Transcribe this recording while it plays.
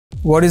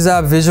What is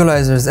up,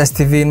 visualizers?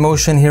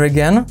 STVinMotion here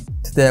again.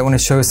 Today I want to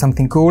show you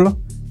something cool.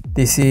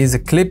 This is a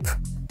clip.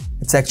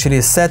 It's actually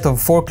a set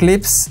of 4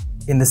 clips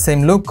in the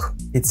same look.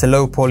 It's a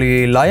low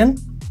poly lion.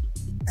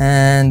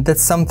 And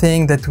that's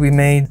something that we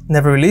made,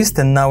 never released,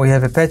 and now we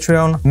have a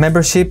Patreon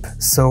membership.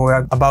 So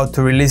we're about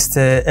to release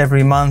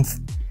every month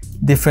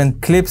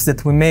different clips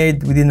that we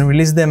made. We didn't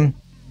release them.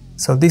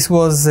 So this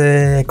was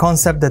a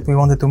concept that we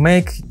wanted to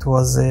make. It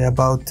was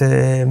about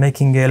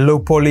making low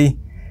poly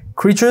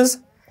creatures.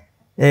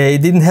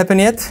 It didn't happen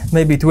yet.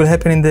 Maybe it will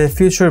happen in the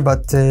future,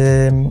 but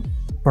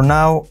for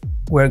now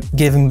we're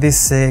giving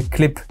this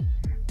clip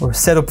or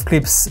set of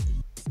clips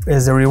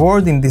as a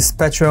reward in this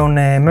Patreon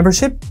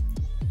membership.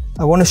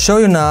 I want to show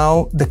you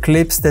now the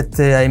clips that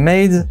I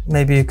made.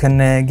 Maybe you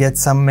can get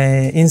some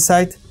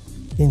insight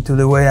into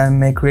the way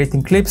I'm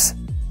creating clips.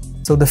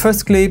 So the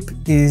first clip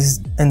is,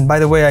 and by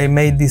the way, I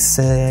made this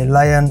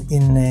lion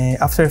in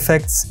After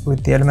Effects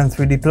with the Element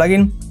 3D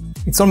plugin.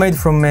 It's all made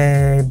from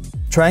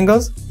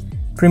triangles,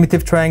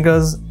 primitive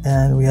triangles,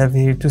 and we have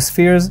here 2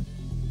 spheres.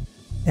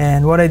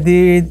 And what I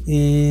did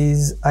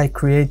is I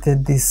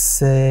created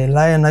this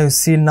lion. Now you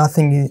see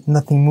nothing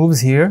moves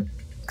here,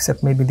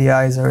 except maybe the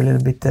eyes are a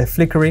little bit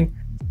flickering.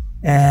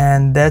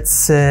 And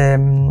that's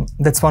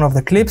one of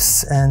the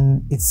clips,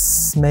 and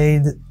it's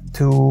made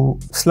to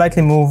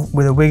slightly move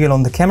with a wiggle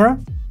on the camera.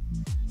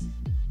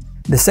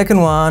 The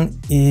second one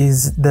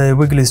is the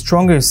wiggle is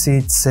stronger. You see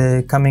it's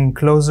coming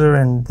closer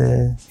and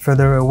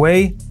further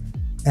away.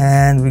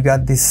 And we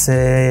got this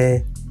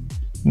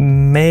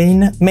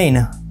main.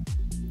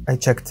 I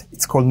checked,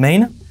 it's called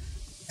main,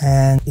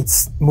 and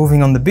it's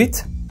moving on the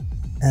beat.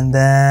 And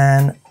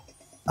then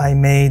I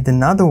made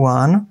another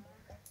one,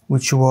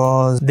 which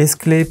was this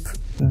clip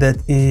that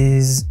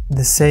is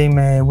the same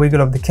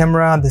wiggle of the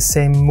camera, the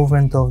same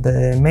movement of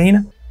the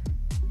main,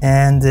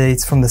 and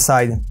it's from the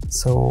side.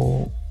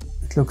 So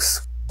it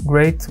looks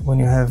great when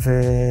you have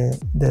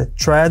the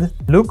trad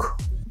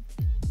look.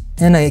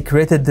 And I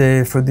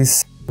created for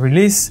this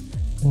release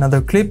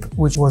another clip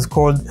which was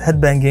called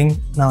headbanging.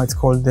 Now it's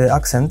called the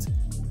accent.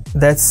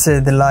 That's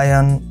the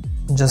lion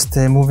just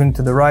moving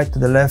to the right, to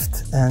the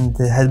left, and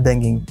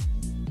headbanging.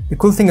 The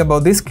cool thing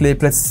about this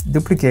clip, let's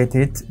duplicate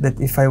it, that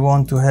if I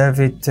want to have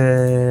it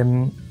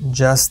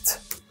just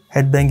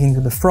headbanging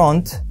to the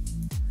front,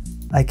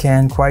 I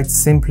can quite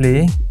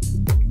simply,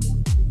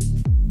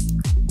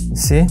 you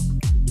see?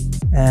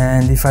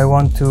 And if I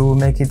want to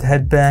make it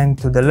headbang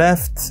to the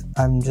left,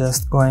 I'm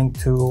just going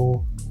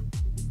to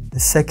the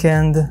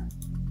second,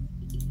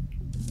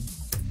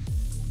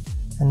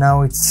 and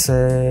now it's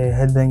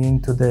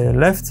headbanging to the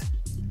left,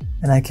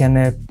 and I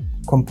can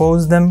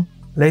compose them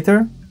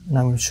later. And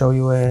I will show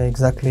you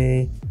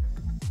exactly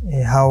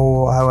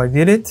how I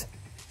did it.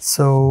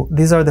 So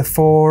these are the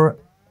 4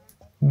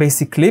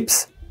 basic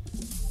clips.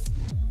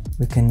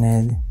 We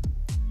can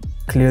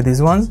clear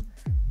these ones.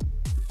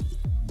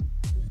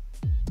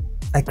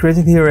 I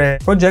created here a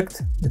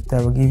project that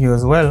I will give you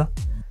as well,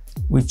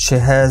 which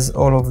has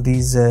all of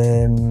these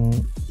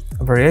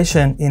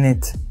variation in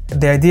it.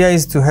 The idea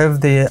is to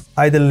have the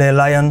idle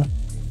lion,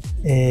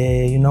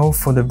 you know,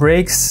 for the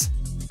breaks,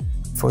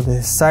 for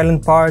the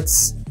silent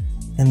parts.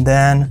 And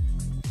then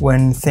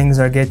when things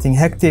are getting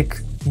hectic,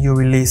 you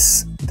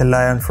release the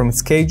lion from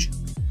its cage.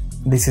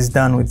 This is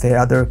done with the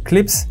other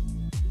clips.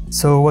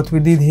 So what we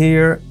did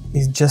here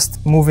is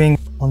just moving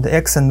on the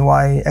X and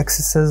Y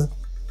axes.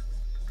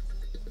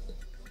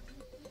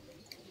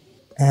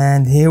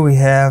 And here we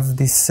have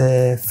this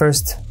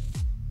first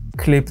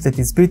clip that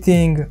is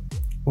beating.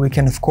 We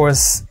can of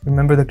course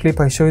remember the clip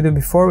I showed you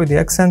before with the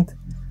accent.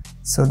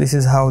 So this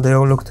is how they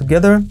all look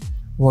together.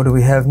 What do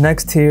we have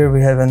next here?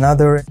 We have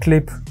another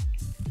clip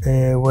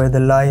where the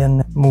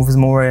lion moves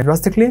more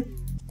drastically.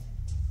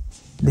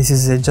 This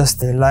is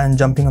just a lion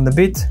jumping on the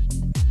beat.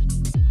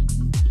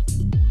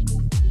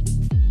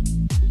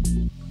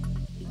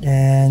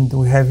 And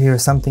we have here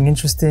something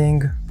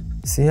interesting.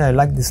 See, I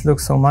like this look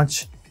so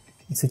much.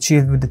 It's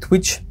achieved with the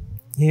twitch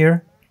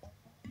here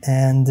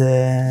and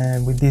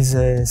with these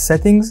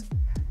settings.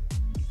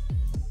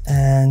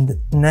 And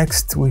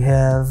next we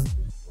have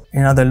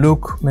another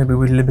look, maybe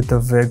with a little bit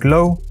of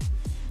glow.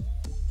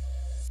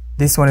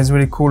 This one is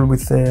really cool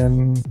with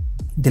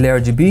delay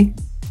RGB,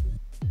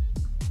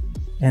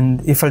 and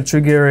if I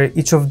trigger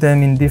each of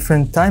them in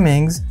different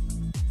timings,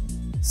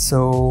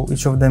 so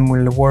each of them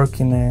will work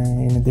in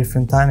a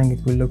different timing,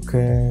 it will look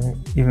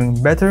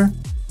even better.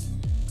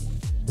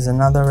 There's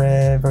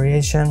another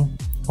variation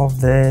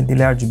of the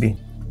delay RGB.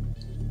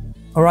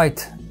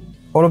 Alright,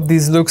 all of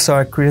these looks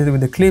are created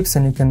with the clips,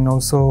 and you can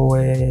also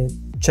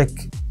check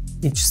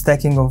each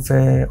stacking of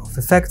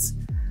effects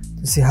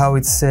to see how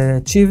it's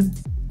achieved.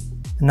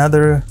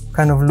 Another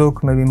kind of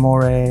look, maybe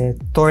more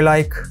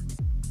toy-like.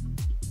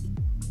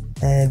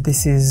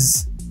 This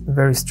is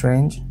very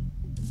strange.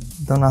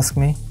 Don't ask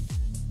me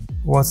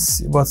what's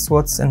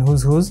and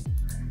who's.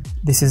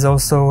 This is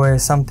also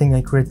something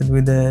I created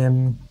with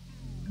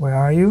where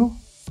are you?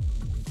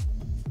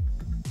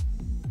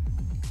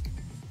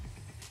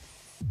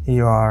 Here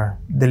you are,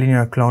 the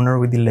linear cloner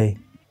with delay.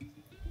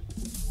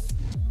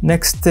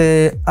 Next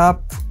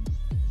up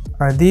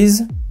are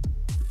these.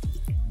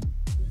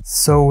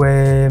 So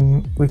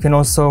we can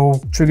also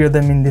trigger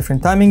them in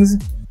different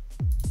timings.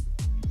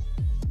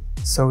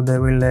 So they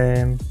will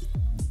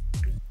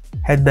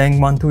headbang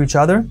one to each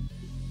other.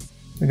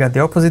 We got the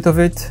opposite of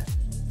it.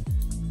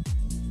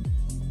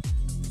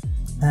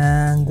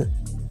 And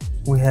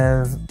we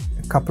have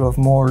a couple of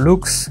more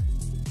looks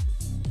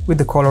with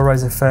the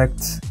colorize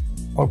effect,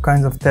 all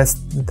kinds of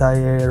tests that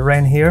I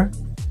ran here,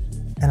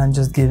 and I'm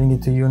just giving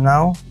it to you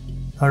now.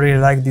 I really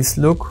like this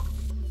look.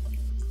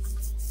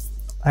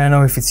 I don't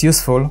know if it's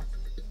useful,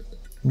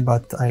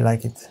 but I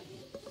like it.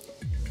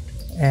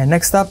 And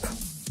next up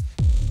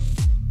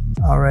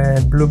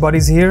are blue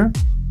bodies here,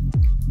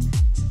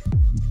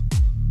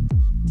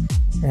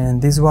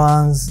 and these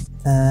ones,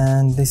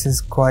 and this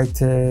is quite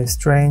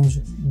strange,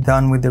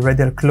 done with the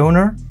radial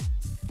cloner.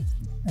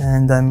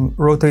 And I'm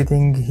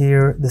rotating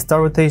here the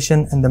star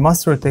rotation and the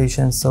master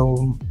rotation,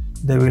 so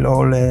they will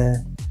all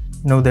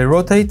know they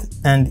rotate,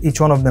 and each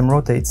one of them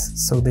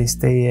rotates, so they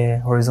stay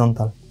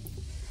horizontal.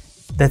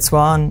 That's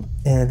one.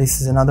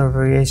 This is another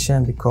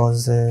variation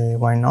because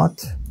why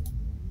not?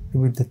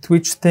 With the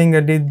Twitch thing I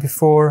did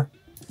before,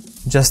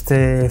 just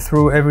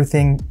threw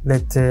everything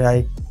that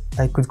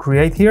I could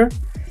create here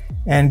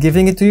and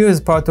giving it to you as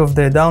part of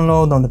the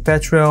download on the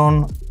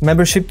Patreon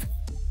membership.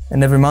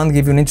 And every month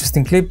give you an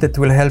interesting clip that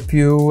will help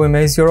you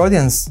amaze your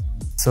audience.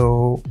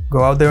 So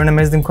go out there and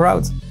amaze them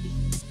crowds.